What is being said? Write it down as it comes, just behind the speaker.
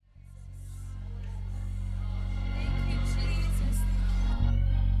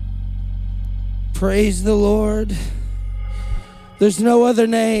Praise the Lord. There's no other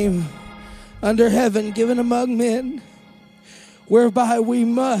name under heaven given among men whereby we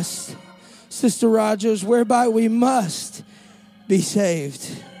must, Sister Rogers, whereby we must be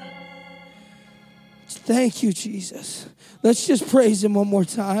saved. Thank you, Jesus. Let's just praise him one more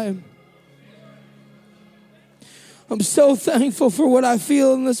time. I'm so thankful for what I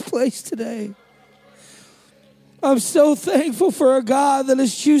feel in this place today. I'm so thankful for a God that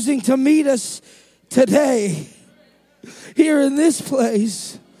is choosing to meet us today, here in this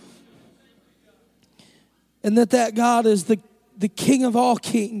place. And that God is the King of all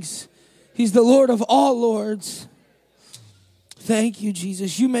kings. He's the Lord of all lords. Thank you,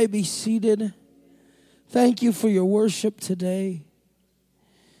 Jesus. You may be seated. Thank you for your worship today.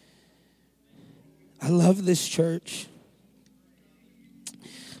 I love this church.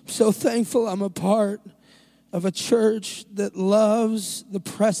 I'm so thankful I'm a part of a church that loves the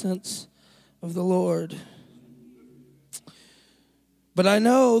presence of the Lord. But I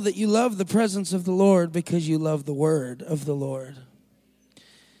know that you love the presence of the Lord because you love the word of the Lord.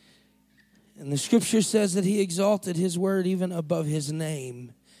 And the scripture says that he exalted his word even above his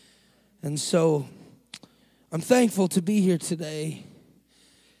name. And so I'm thankful to be here today.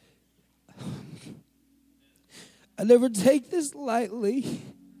 I never take this lightly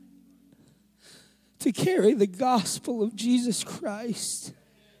to carry the gospel of Jesus Christ,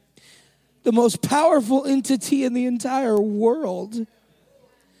 the most powerful entity in the entire world.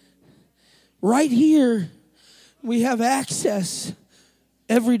 Right here, we have access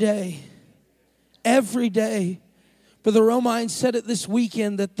every day. Every day. Brother Romine said it this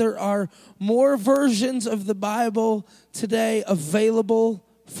weekend that there are more versions of the Bible today available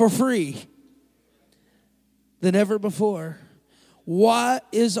for free than ever before. What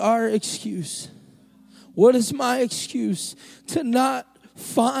is our excuse? What is my excuse to not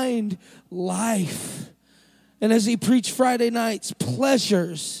find life? And as he preached Friday nights,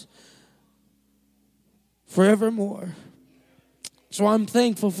 pleasures forevermore. So I'm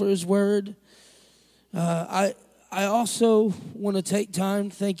thankful for his word. I also want to take time,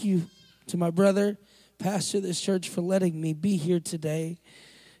 thank you to my brother, pastor of this church, for letting me be here today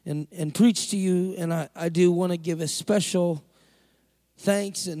and preach to you. And I do want to give a special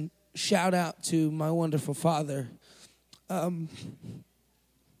thanks and shout out to my wonderful father.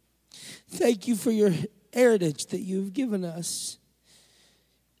 Thank you for your heritage that you've given us.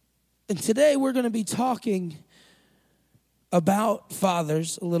 And today we're going to be talking about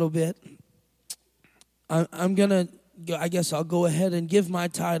fathers a little bit. I'm going to, I guess I'll go ahead and give my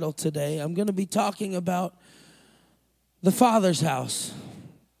title today. I'm going to be talking about the Father's house.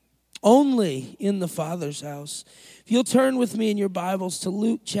 Only in the Father's house. If you'll turn with me in your Bibles to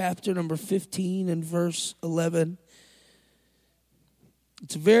Luke chapter number 15 and verse 11.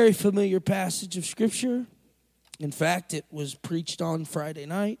 It's a very familiar passage of Scripture. In fact, it was preached on Friday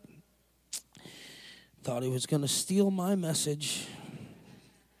night. Thought he was going to steal my message.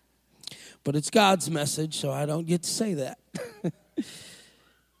 But it's God's message, so I don't get to say that.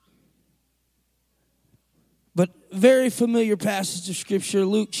 But very familiar passage of Scripture,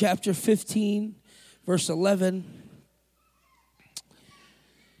 Luke chapter 15, verse 11.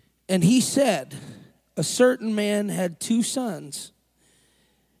 And he said, a certain man had 2 sons.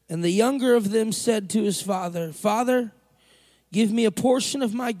 And the younger of them said to his father, Father, give me a portion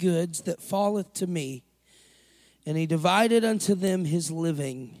of my goods that falleth to me. And he divided unto them his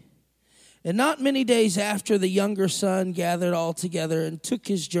living. And not many days after, the younger son gathered all together and took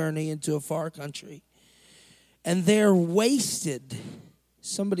his journey into a far country. And there wasted,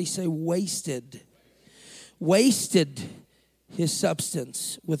 somebody say wasted his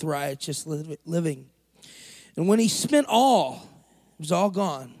substance with riotous living. And when he spent all, it was all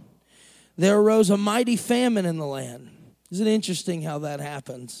gone, there arose a mighty famine in the land. Isn't it interesting how that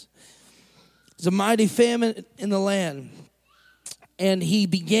happens? There's a mighty famine in the land. And he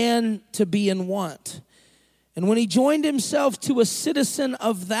began to be in want. And when he joined himself to a citizen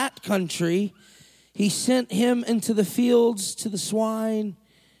of that country, he sent him into the fields to the swine,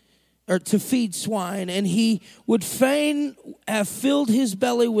 or to feed swine. And he would fain have filled his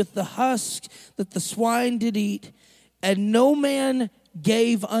belly with the husk that the swine did eat, and no man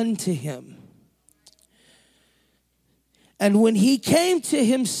gave unto him. And when he came to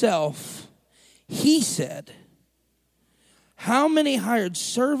himself, he said, how many hired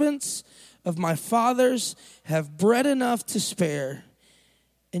servants of my father's have bread enough to spare,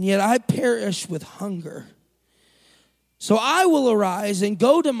 and yet I perish with hunger? So I will arise and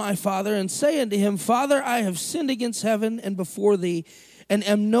go to my father and say unto him, Father, I have sinned against heaven and before thee, and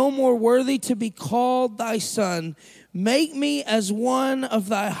am no more worthy to be called thy son. Make me as one of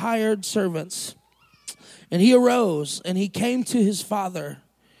thy hired servants. And he arose, and he came to his father.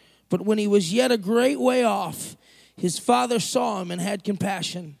 But when he was yet a great way off, his father saw him and had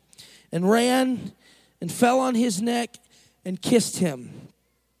compassion, and ran and fell on his neck and kissed him.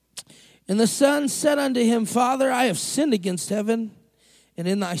 And the son said unto him, Father, I have sinned against heaven and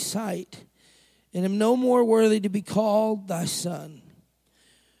in thy sight, and am no more worthy to be called thy son.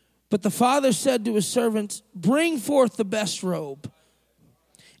 But the father said to his servants, Bring forth the best robe,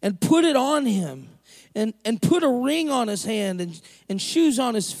 and put it on him, and put a ring on his hand, and shoes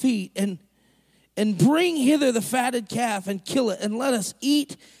on his feet, and bring hither the fatted calf, and kill it, and let us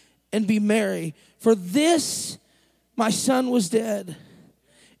eat and be merry. For this my son was dead,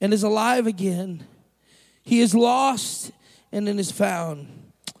 and is alive again. He is lost, and is found.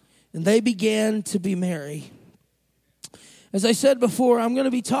 And they began to be merry. As I said before, I'm going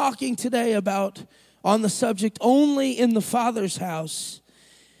to be talking today about, on the subject, only in the Father's house.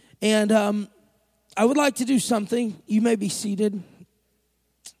 And I would like to do something. You may be seated.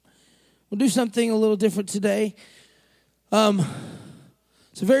 We'll do something a little different today.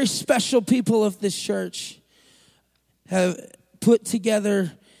 It's a very special people of this church have put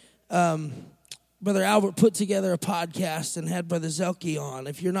together, Brother Albert put together a podcast and had Brother Zelke on.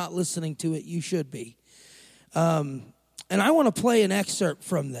 If you're not listening to it, you should be. And I want to play an excerpt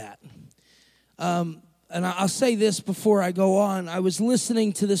from that. And I'll say this before I go on. I was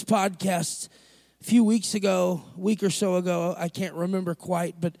listening to this podcast a few weeks ago, a week or so ago. I can't remember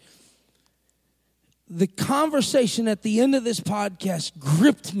quite, but the conversation at the end of this podcast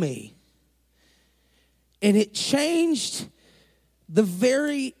gripped me. And it changed the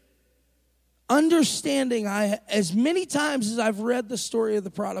very understanding as many times as I've read the story of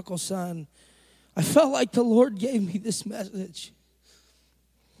the prodigal son, I felt like the Lord gave me this message.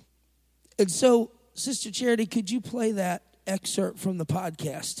 And so, Sister Charity, could you play that excerpt from the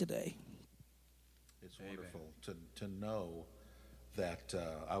podcast today? It's wonderful to know that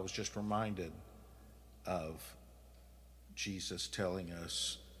I was just reminded of Jesus telling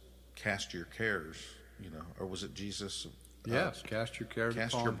us, cast your cares, or was it Jesus? Yes, cast your cares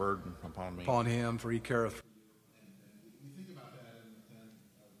cast upon, your burden upon me. Upon him, for he careth. We think about that in the sense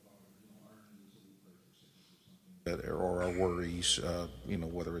of our needs that we pray for sickness or something. Or our worries,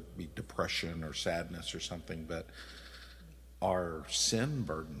 whether it be depression or sadness or something, but our sin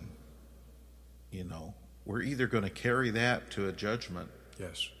burden, we're either going to carry that to a judgment,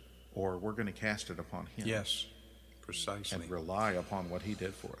 Yes. or we're going to cast it upon him. Yes, precisely. And rely upon what he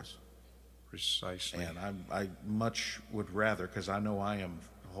did for us. Precisely. And I much would rather, because I know I am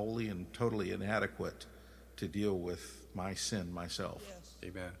wholly and totally inadequate to deal with my sin myself. Yes.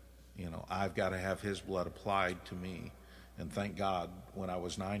 Amen. I've got to have his blood applied to me. And thank God, when I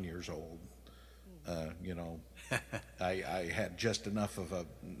was 9 years old, I had just enough of a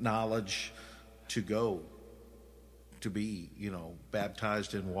knowledge to go to be,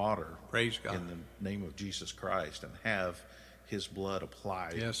 baptized in water. Praise God. In the name of Jesus Christ, and have his blood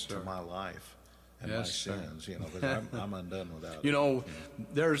applied to my life and my sins, because I'm undone without it.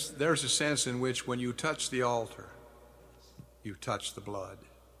 There's a sense in which when you touch the altar, you touch the blood.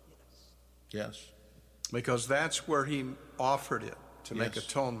 Yes. Because that's where he offered it to make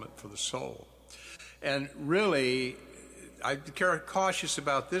atonement for the soul. And really, I'm cautious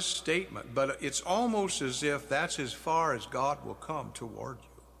about this statement, but it's almost as if that's as far as God will come toward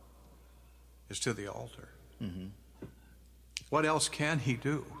you, is to the altar. Mm-hmm. What else can he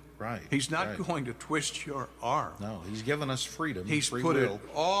do? Right. He's not going to twist your arm. No, he's given us freedom. He's free put will. it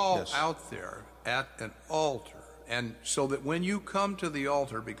all out there at an altar. And so that when you come to the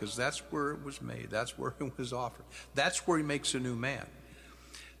altar, because that's where it was made, that's where it was offered, that's where he makes a new man.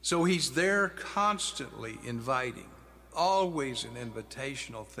 So he's there constantly inviting, always an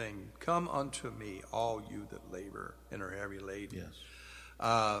invitational thing. Come unto me, all you that labor and are heavy laden.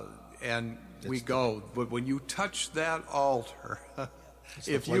 Yes. And we go. But when you touch that altar, it's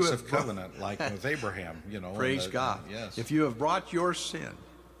if the place you have of covenant, like with Abraham, praise God. Yes. If you have brought your sin,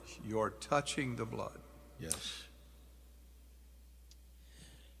 you're touching the blood. Yes.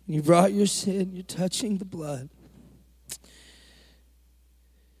 You brought your sin, you're touching the blood.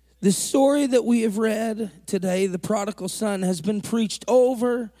 The story that we have read today, the prodigal son, has been preached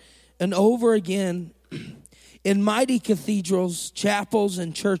over and over again in mighty cathedrals, chapels,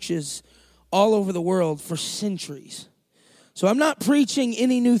 and churches all over the world for centuries. So I'm not preaching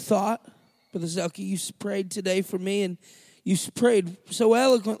any new thought. Brother Zelke, you prayed today for me, and you prayed so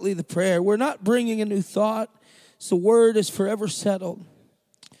eloquently the prayer. We're not bringing a new thought. So the word is forever settled.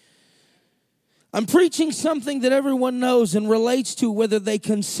 I'm preaching something that everyone knows and relates to, whether they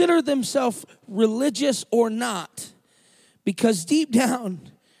consider themselves religious or not. Because deep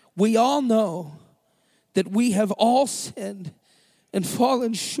down, we all know that we have all sinned and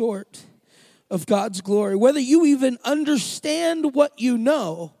fallen short of God's glory. Whether you even understand what you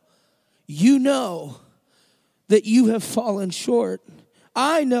know that you have fallen short.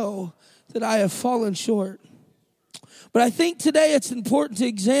 I know that I have fallen short. But I think today it's important to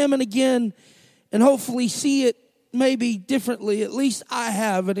examine again and hopefully see it maybe differently. At least I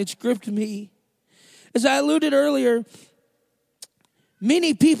have, and it's gripped me. As I alluded earlier,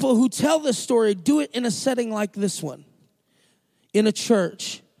 many people who tell this story do it in a setting like this one, in a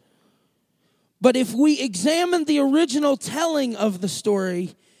church. But if we examine the original telling of the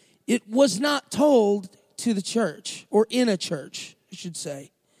story, it was not told to the church, or in a church, I should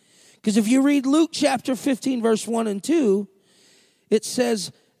say. Because if you read Luke chapter 15, verse 1 and 2, it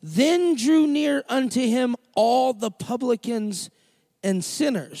says, "Then drew near unto him all the publicans and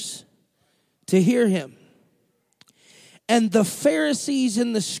sinners to hear him. And the Pharisees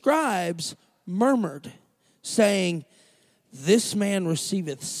and the scribes murmured, saying, This man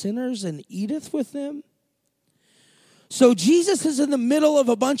receiveth sinners and eateth with them." So Jesus is in the middle of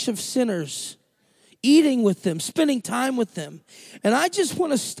a bunch of sinners, eating with them, spending time with them. And I just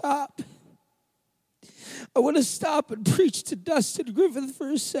want to stop. I want to stop and preach to Dustin Griffith for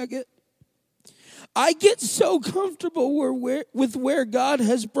a second. I get so comfortable with where God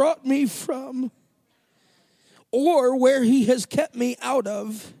has brought me from, or where he has kept me out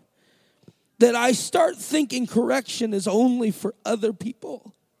of, that I start thinking correction is only for other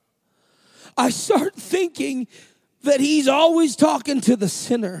people. I start thinking that he's always talking to the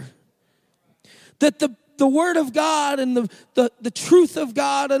sinner. That the word of God and the truth of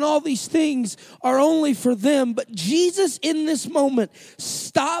God and all these things are only for them. But Jesus in this moment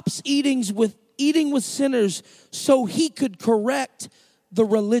stops eating with sinners so he could correct the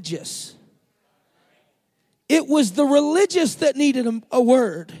religious. It was the religious that needed a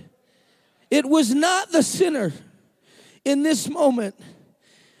word. It was not the sinner in this moment.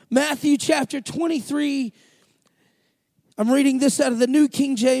 Matthew chapter 23, I'm reading this out of the New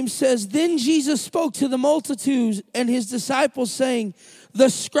King James, says, "Then Jesus spoke to the multitudes and his disciples, saying, The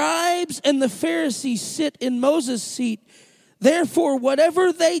scribes and the Pharisees sit in Moses' seat. Therefore,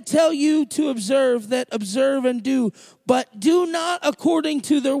 whatever they tell you to observe, that observe and do, but do not according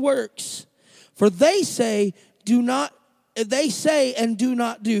to their works. For they say and do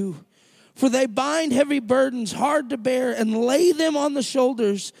not do. For they bind heavy burdens hard to bear and lay them on the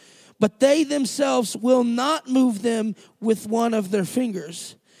shoulders, but they themselves will not move them with one of their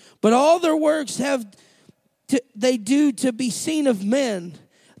fingers. But all their works they do to be seen of men.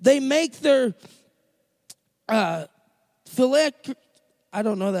 They make their I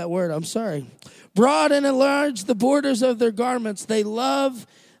don't know that word, I'm sorry. Broad and enlarge the borders of their garments. They love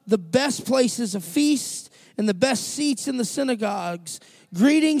the best places of feast and the best seats in the synagogues,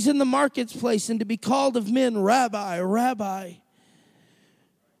 greetings in the marketplace, and to be called of men, Rabbi, Rabbi."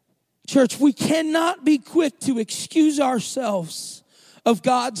 Church, we cannot be quick to excuse ourselves of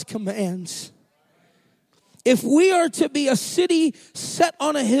God's commands. If we are to be a city set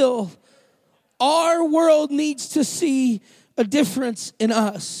on a hill, our world needs to see a difference in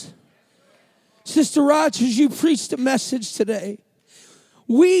us. Sister Rogers, you preached a message today.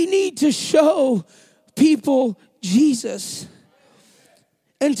 We need to show people Jesus.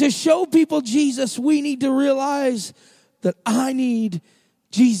 And to show people Jesus, we need to realize that I need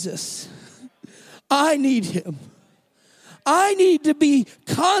Jesus. I need him. I need to be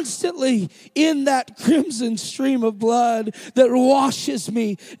constantly in that crimson stream of blood that washes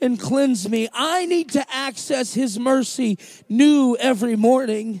me and cleanses me. I need to access his mercy new every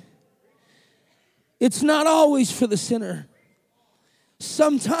morning. It's not always for the sinner.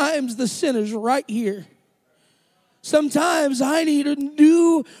 Sometimes the sinner's right here. Sometimes I need a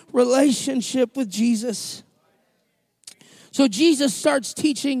new relationship with Jesus. So Jesus starts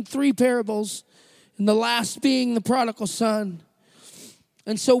teaching 3 parables, and the last being the prodigal son.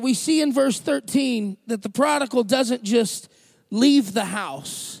 And so we see in verse 13 that the prodigal doesn't just leave the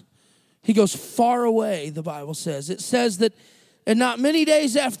house. He goes far away, the Bible says. It says that, and not many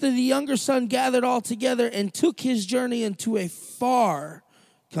days after, the younger son gathered all together and took his journey into a far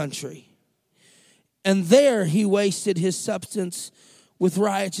country. And there he wasted his substance with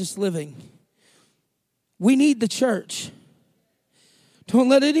riotous living. We need the church. Don't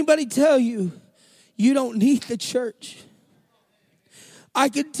let anybody tell you you don't need the church. I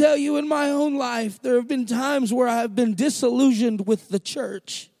can tell you in my own life, there have been times where I have been disillusioned with the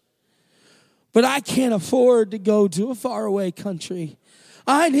church. But I can't afford to go to a faraway country.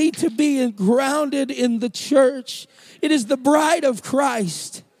 I need to be grounded in the church. It is the bride of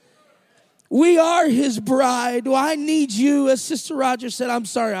Christ. We are his bride. Well, I need you. As Sister Rogers said, I'm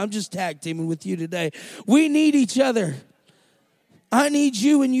sorry, I'm just tag teaming with you today. We need each other. I need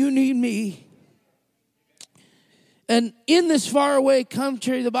you and you need me. And in this faraway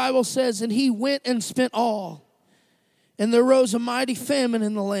country, the Bible says, and he went and spent all. And there arose a mighty famine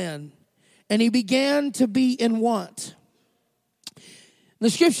in the land. And he began to be in want. The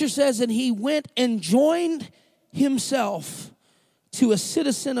scripture says, and he went and joined himself to a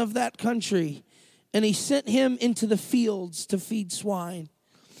citizen of that country, and he sent him into the fields to feed swine.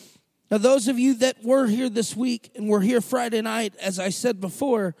 Now, those of you that were here this week and were here Friday night, as I said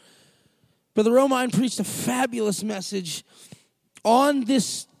before, Brother Romine preached a fabulous message on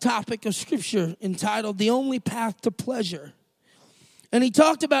this topic of Scripture entitled, The Only Path to Pleasure. And he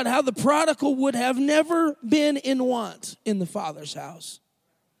talked about how the prodigal would have never been in want in the Father's house.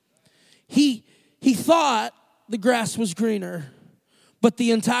 He thought the grass was greener, but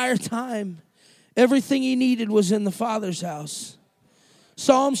the entire time, everything he needed was in the Father's house.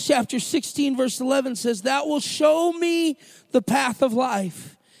 Psalms chapter 16, verse 11 says, Thou wilt show me the path of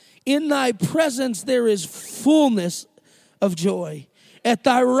life. In thy presence there is fullness of joy. At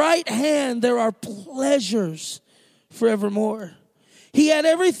thy right hand there are pleasures forevermore. He had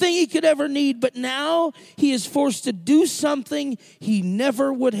everything he could ever need, but now he is forced to do something he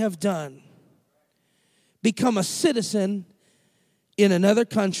never would have done. Become a citizen in another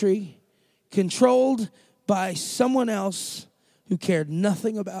country, controlled by someone else who cared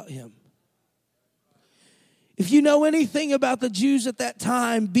nothing about him. If you know anything about the Jews at that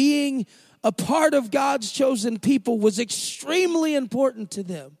time, being a part of God's chosen people was extremely important to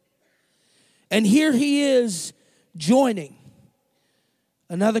them. And here he is joining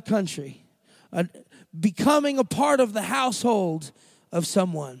another country, becoming a part of the household of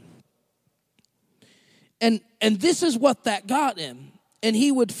someone. And this is what that got him. And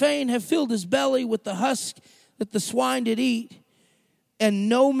he would fain have filled his belly with the husk that the swine did eat, and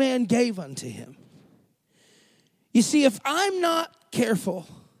no man gave unto him. You see, if I'm not careful,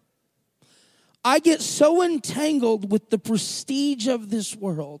 I get so entangled with the prestige of this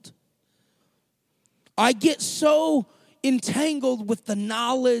world. I get so entangled with the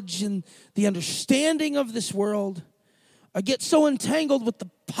knowledge and the understanding of this world. I get so entangled with the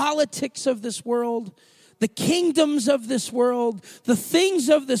politics of this world, the kingdoms of this world, the things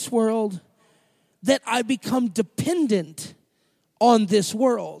of this world, that I become dependent on this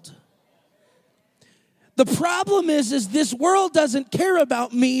world. The problem is this world doesn't care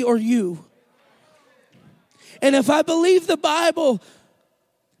about me or you. And if I believe the Bible,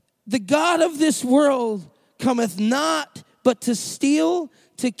 the God of this world cometh not but to steal,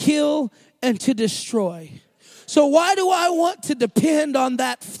 to kill, and to destroy. So why do I want to depend on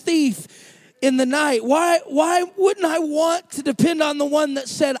that thief in the night? Why wouldn't I want to depend on the one that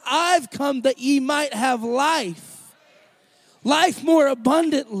said, I've come that ye might have life more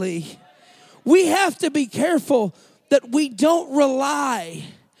abundantly? We have to be careful that we don't rely.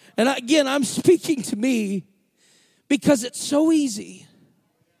 And again, I'm speaking to me because it's so easy.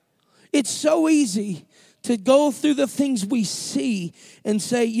 It's so easy to go through the things we see and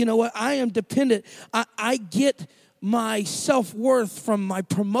say, you know what, I am dependent. I get my self-worth from my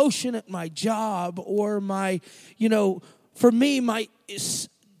promotion at my job, or my, for me, I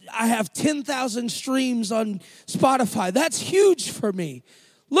have 10,000 streams on Spotify. That's huge for me.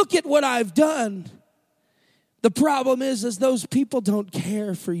 Look at what I've done. The problem is those people don't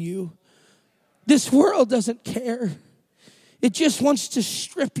care for you. This world doesn't care. It just wants to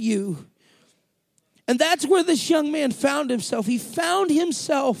strip you. And that's where this young man found himself. He found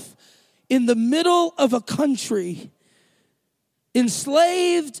himself in the middle of a country,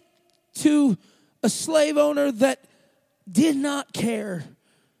 enslaved to a slave owner that did not care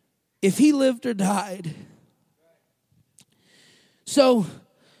if he lived or died. So,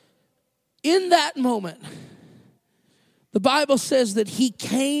 in that moment, the Bible says that he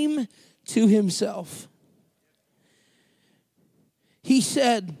came to himself. He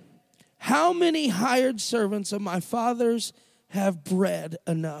said, how many hired servants of my father's have bread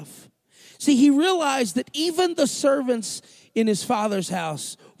enough? See, he realized that even the servants in his father's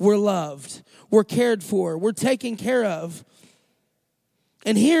house were loved, were cared for, were taken care of.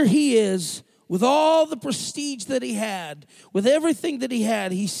 And here he is, with all the prestige that he had, with everything that he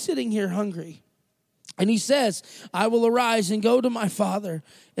had, he's sitting here hungry. And he says, I will arise and go to my father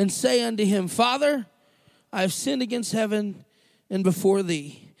and say unto him, Father, I have sinned against heaven and before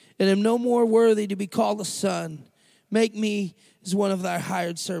thee, and am no more worthy to be called a son. Make me as one of thy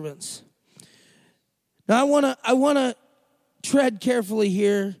hired servants. Now I want to tread carefully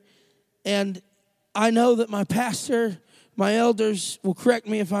here, and I know that my pastor, my elders will correct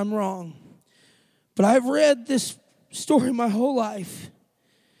me if I'm wrong. But I've read this story my whole life.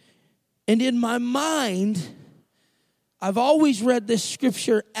 And in my mind, I've always read this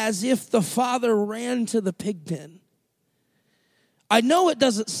scripture as if the father ran to the pig pen. I know it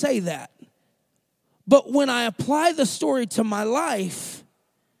doesn't say that. But when I apply the story to my life,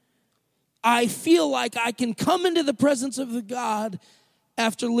 I feel like I can come into the presence of the God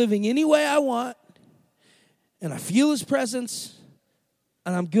after living any way I want, and I feel his presence,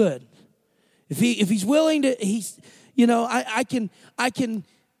 and I'm good. If he's willing to, I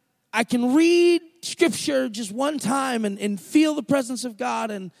can read scripture just one time and feel the presence of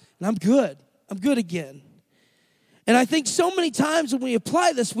God, and I'm good. I'm good again. And I think so many times when we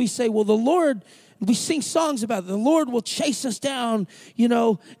apply this, we say, well, the Lord, we sing songs about it. The Lord will chase us down,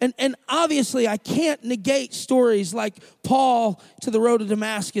 and obviously I can't negate stories like Paul to the road to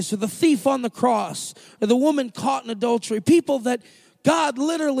Damascus, or the thief on the cross, or the woman caught in adultery. People that God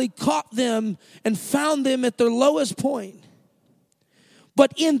literally caught them and found them at their lowest point.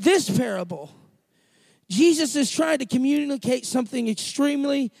 But in this parable, Jesus is trying to communicate something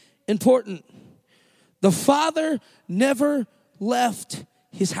extremely important. The father never left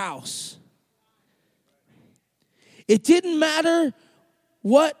his house. It didn't matter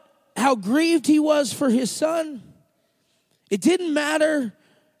how grieved he was for his son. It didn't matter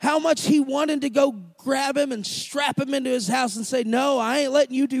how much he wanted to go grab him and strap him into his house and say, no, I ain't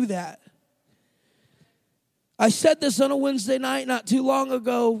letting you do that. I said this on a Wednesday night not too long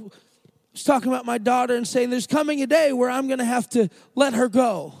ago. I was talking about my daughter and saying there's coming a day where I'm going to have to let her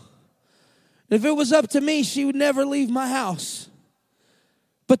go. If it was up to me, she would never leave my house.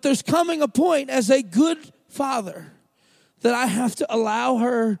 But there's coming a point as a good father that I have to allow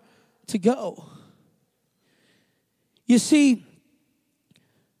her to go. You see,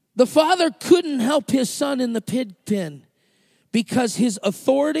 the father couldn't help his son in the pig pen because his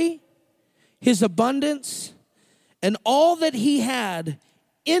authority, his abundance, and all that he had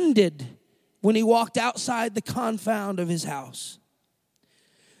ended when he walked outside the confound of his house.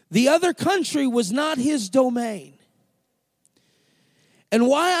 The other country was not his domain. And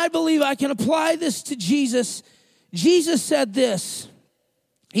why I believe I can apply this to Jesus, Jesus said this.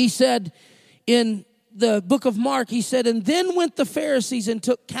 He said in the book of Mark, he said, and then went the Pharisees and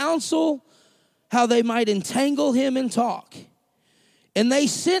took counsel how they might entangle him in talk. And they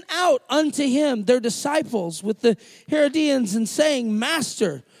sent out unto him their disciples with the Herodians, and saying,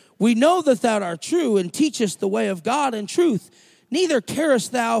 Master, we know that thou art true, and teachest the way of God in truth. Neither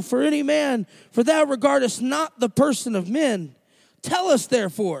carest thou for any man, for thou regardest not the person of men. Tell us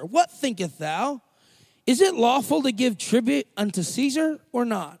therefore, what thinkest thou? Is it lawful to give tribute unto Caesar or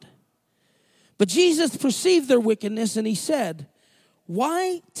not? But Jesus perceived their wickedness, and he said,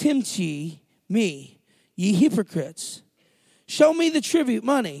 Why tempt ye me, ye hypocrites? Show me the tribute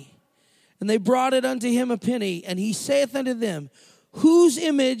money. And they brought it unto him a penny, and he saith unto them, Whose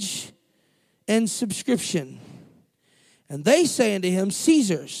image and subscription? And they say unto him,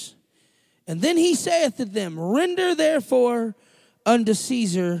 Caesar's. And then he saith to them, Render therefore unto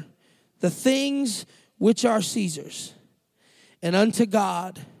Caesar the things which are Caesar's, and unto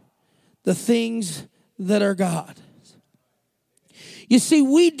God the things that are God. You see,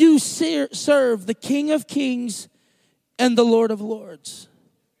 we do serve the King of Kings and the Lord of Lords.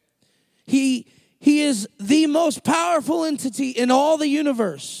 He is the most powerful entity in all the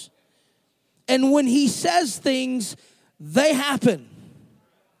universe. And when he says things, they happen.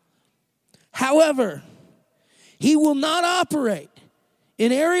 However, he will not operate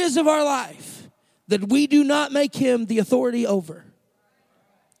in areas of our life that we do not make him the authority over.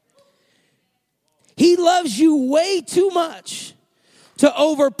 He loves you way too much to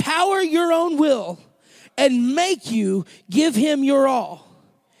overpower your own will and make you give him your all.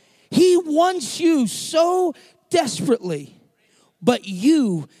 He wants you so desperately, but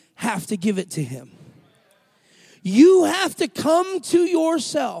you have to give it to him. You have to come to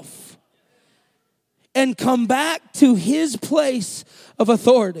yourself and come back to his place of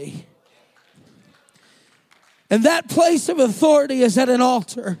authority. And that place of authority is at an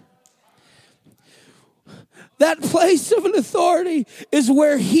altar. That place of an authority is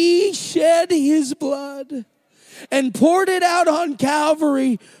where he shed his blood and poured it out on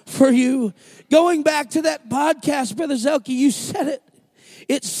Calvary for you. Going back to that podcast, Brother Zelke, you said it.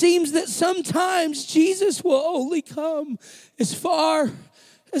 It seems that sometimes Jesus will only come as far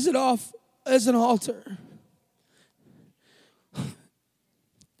as an altar.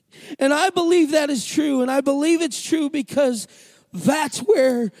 And I believe that is true. And I believe it's true because that's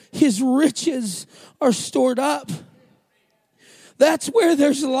where his riches are stored up. That's where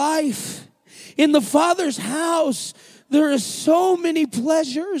there's life. In the Father's house, there are so many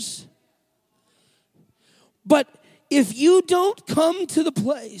pleasures. But if you don't come to the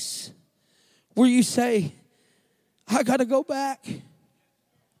place where you say, I got to go back.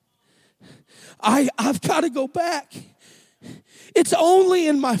 I've got to go back. It's only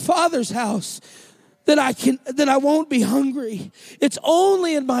in my Father's house that I won't be hungry. It's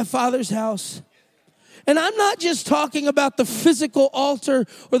only in my Father's house. And I'm not just talking about the physical altar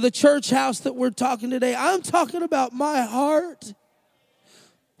or the church house that we're talking today. I'm talking about my heart.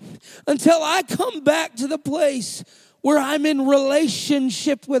 Until I come back to the place where I'm in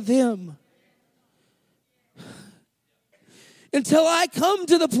relationship with Him. Until I come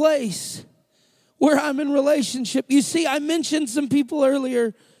to the place where I'm in relationship. You see, I mentioned some people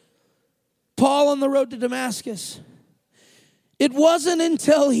earlier. Paul on the road to Damascus. It wasn't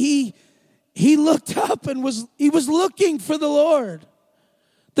until he looked up and he was looking for the Lord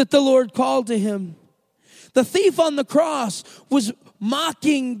that the Lord called to him. The thief on the cross was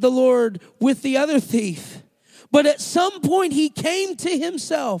mocking the Lord with the other thief. But at some point he came to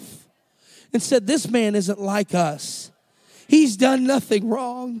himself and said, this man isn't like us. He's done nothing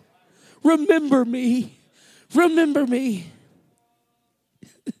wrong. Remember me. Remember me.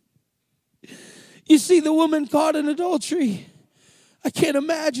 You see, the woman caught in adultery. I can't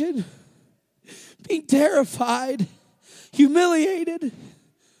imagine being terrified, humiliated,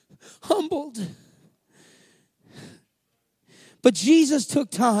 humbled. But Jesus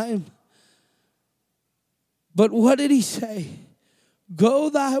took time. But what did He say? Go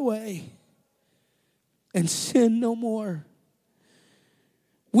thy way and sin no more.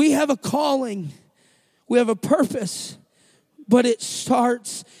 We have a calling. We have a purpose. But it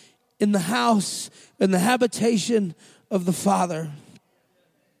starts in the house and the habitation of the Father.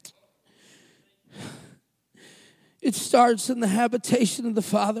 It starts in the habitation of the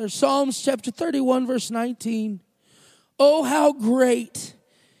Father. Psalms chapter 31, verse 19. Oh, how great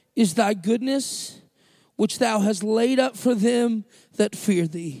is thy goodness, which thou hast laid up for them that fear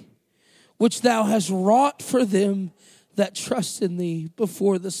thee, which thou hast wrought for them that trust in thee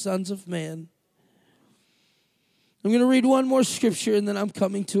before the sons of man. I'm going to read one more scripture and then I'm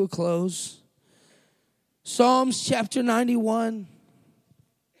coming to a close. Psalms chapter 91.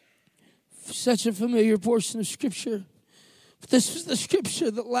 Such a familiar portion of scripture. But this was the scripture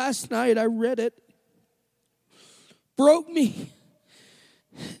that last night I read it. Broke me.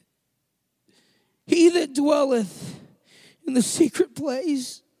 He that dwelleth in the secret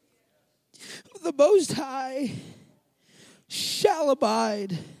place of the Most High shall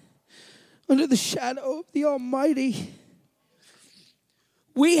abide under the shadow of the Almighty.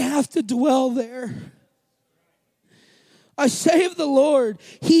 We have to dwell there. I say of the Lord,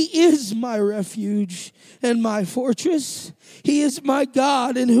 He is my refuge and my fortress. He is my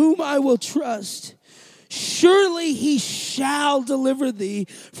God in whom I will trust. Surely He shall deliver thee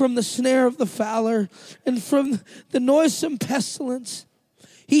from the snare of the fowler and from the noisome pestilence.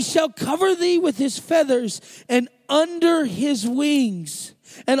 He shall cover thee with His feathers, and under His wings,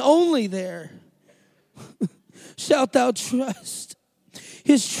 and only there, shalt thou trust.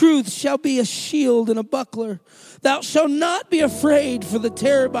 His truth shall be a shield and a buckler. Thou shalt not be afraid for the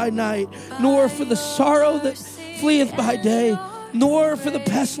terror by night, nor for the sorrow that fleeth by day, nor for the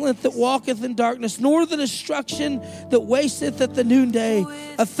pestilence that walketh in darkness, nor the destruction that wasteth at the noonday.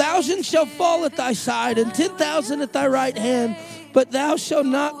 1,000 shall fall at thy side, and 10,000 at thy right hand, but thou shalt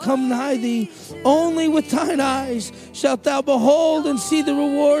not come nigh thee. Only with thine eyes shalt thou behold and see the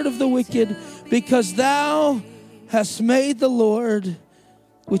reward of the wicked, because thou hast made the Lord,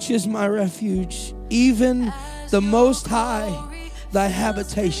 which is my refuge, even the Most High, thy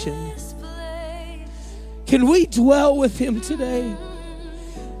habitation. Can we dwell with Him today?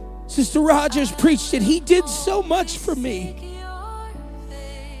 Sister Rogers preached it. He did so much for me.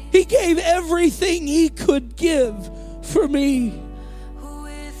 He gave everything He could give for me.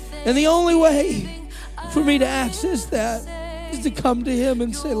 And the only way for me to access that is to come to Him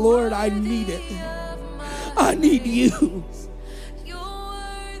and say, Lord, I need it. I need You.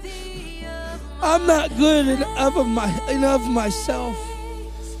 I'm not good enough of myself.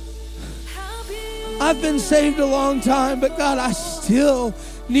 I've been saved a long time, but God, I still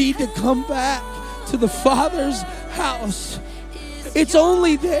need to come back to the Father's house. It's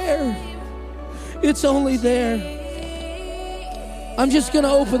only there. It's only there. I'm just going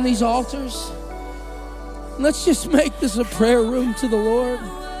to open these altars. Let's just make this a prayer room to the Lord.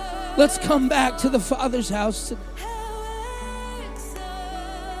 Let's come back to the Father's house today.